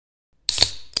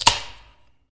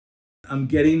I'm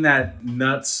getting that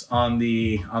nuts on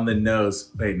the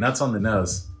nose. Wait, nuts on the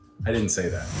nose. I didn't say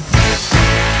that.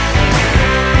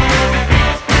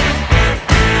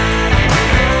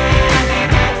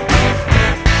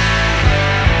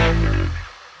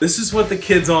 This is what the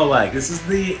kids all like. This is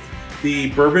the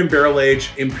bourbon barrel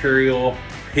aged Imperial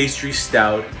Pastry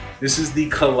Stout. This is the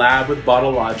collab with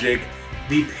Bottle Logic,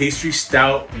 the Pastry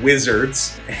Stout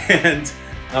Wizards, and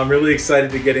I'm really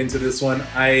excited to get into this one.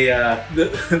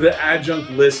 The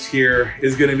adjunct list here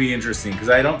is gonna be interesting because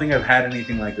I don't think I've had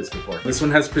anything like this before. This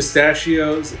one has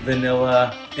pistachios,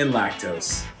 vanilla, and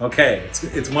lactose. Okay,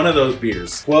 it's one of those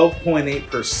beers.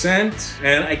 12.8%,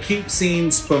 and I keep seeing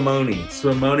spumoni.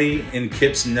 Spumoni in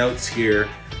Kip's notes here.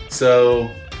 So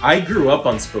I grew up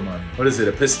on spumoni. What is it,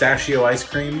 a pistachio ice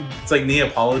cream? It's like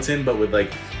Neapolitan, but with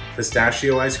like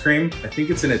pistachio ice cream. I think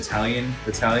it's an Italian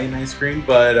ice cream,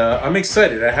 but I'm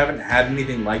excited. I haven't had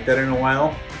anything like that in a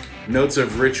while. Notes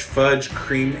of rich fudge,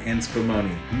 cream, and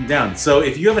spumoni. I'm down. So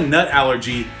if you have a nut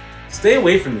allergy, stay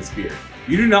away from this beer.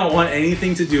 You do not want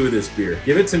anything to do with this beer.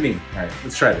 Give it to me. All right,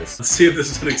 let's try this. Let's see if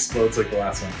this one explodes like the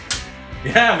last one.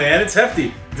 Yeah, man, it's hefty.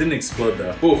 It didn't explode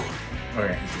though. Ooh. All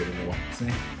right, let's give it a little.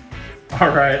 See?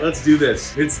 All right, let's do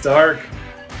this. It's dark.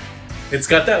 It's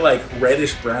got that like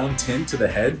reddish-brown tint to the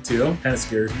head too. Kind of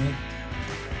scares me.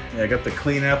 Yeah, I got the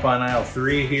cleanup on aisle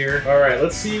 3 here. All right,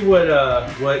 let's see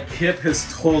what Kip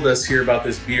has told us here about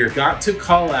this beer. Got to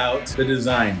call out the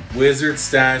design. Wizard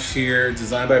stash here,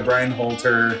 designed by Brian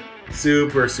Holter.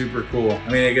 Super, super cool. I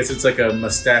mean, I guess it's like a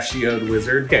mustachioed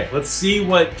wizard. Okay, let's see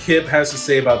what Kip has to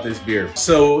say about this beer.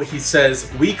 So he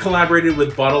says, we collaborated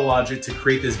with Bottle Logic to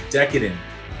create this decadent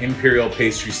Imperial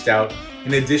Pastry Stout.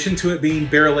 In addition to it being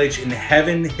barrel-aged in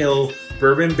Heaven Hill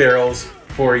bourbon barrels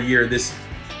for a year, this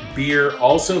beer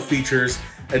also features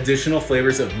additional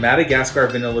flavors of Madagascar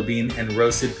vanilla bean and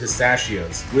roasted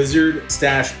pistachios. Wizard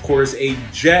Stash pours a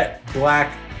jet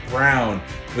black brown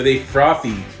with a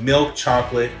frothy milk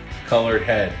chocolate colored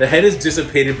head. The head is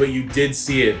dissipated, but you did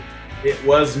see it. It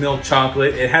was milk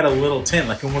chocolate. It had a little tint,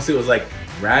 like almost it was like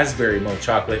raspberry milk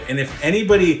chocolate. And if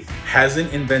anybody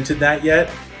hasn't invented that yet,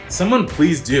 someone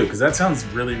please do, because that sounds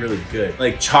really, really good.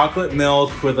 Like chocolate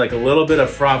milk with like a little bit of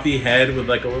frothy head with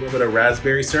like a little bit of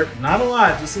raspberry syrup. Not a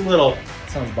lot, just a little.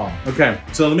 Sounds bomb. Okay,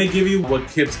 so let me give you what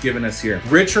Kip's given us here.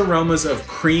 Rich aromas of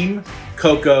cream,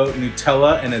 cocoa,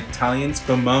 Nutella, and Italian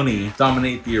spumoni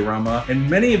dominate the aroma, and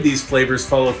many of these flavors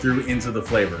follow through into the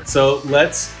flavor. So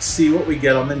let's see what we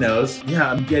get on the nose. Yeah,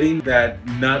 I'm getting that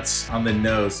nuts on the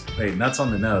nose. Wait, nuts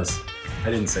on the nose. I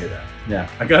didn't say that. Yeah,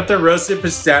 I got the roasted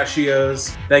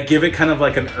pistachios that give it kind of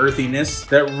like an earthiness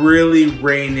that really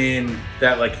rein in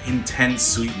that like intense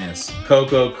sweetness.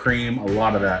 Cocoa, cream, a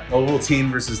lot of that.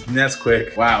 Ovaltine versus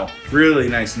Nesquik. Wow, really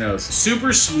nice nose.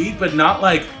 Super sweet, but not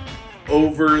like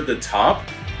over the top.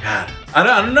 God, I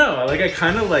don't know. Like I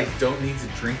kind of like don't need to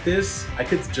drink this. I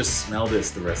could just smell this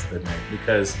the rest of the night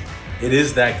because it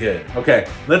is that good. Okay,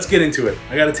 let's get into it.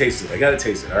 I gotta taste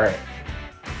it. All right.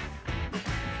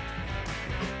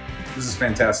 This is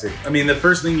fantastic. I mean, the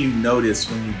first thing you notice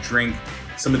when you drink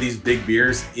some of these big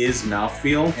beers is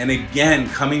mouthfeel. And again,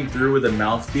 coming through with a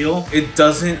mouthfeel, it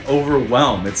doesn't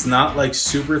overwhelm. It's not like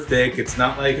super thick. It's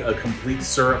not like a complete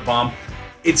syrup bomb.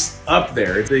 It's up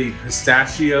there. The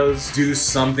pistachios do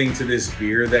something to this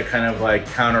beer that kind of like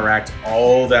counteract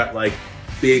all that like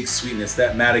big sweetness,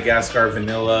 that Madagascar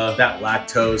vanilla, that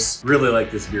lactose. Really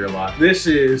like this beer a lot. This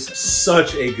is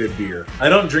such a good beer. I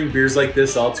don't drink beers like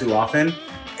this all too often.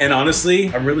 And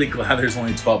honestly, I'm really glad there's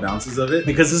only 12 ounces of it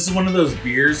because this is one of those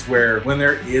beers where when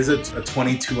there is a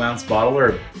 22-ounce bottle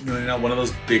or one of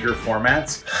those bigger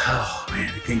formats, oh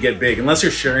man, it can get big. Unless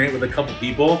you're sharing it with a couple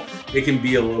people, it can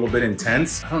be a little bit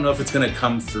intense. I don't know if it's gonna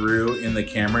come through in the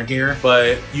camera here,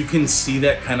 but you can see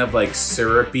that kind of like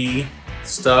syrupy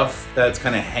stuff that's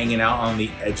kind of hanging out on the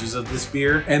edges of this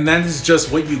beer. And that is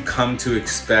just what you come to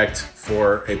expect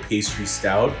for a pastry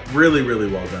stout. Really,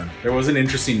 really well done. There was an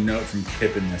interesting note from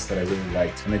Kip in this that I really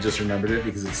liked, and I just remembered it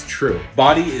because it's true.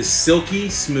 Body is silky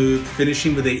smooth,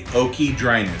 finishing with a oaky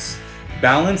dryness.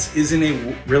 Balance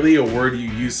isn't really a word you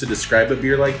use to describe a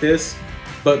beer like this,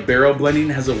 but barrel blending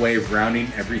has a way of rounding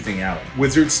everything out.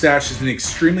 Wizard Stash is an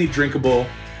extremely drinkable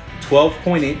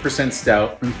 12.8%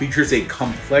 stout and features a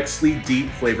complexly deep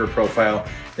flavor profile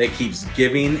that keeps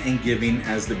giving and giving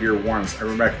as the beer warms.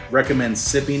 I recommend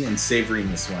sipping and savoring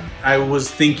this one. I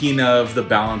was thinking of the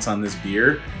balance on this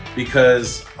beer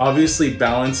because obviously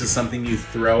balance is something you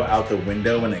throw out the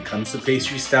window when it comes to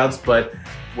pastry stouts, but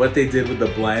what they did with the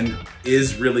blend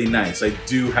is really nice. I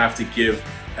do have to give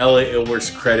LA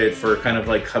Illworks credit for kind of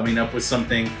like coming up with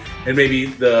something, and maybe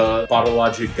the Bottle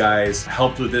Logic guys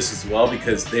helped with this as well,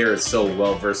 because they are so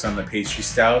well versed on the pastry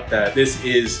stout that this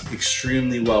is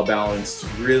extremely well balanced.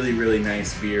 Really, really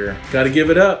nice beer. Gotta give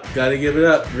it up,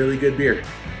 really good beer.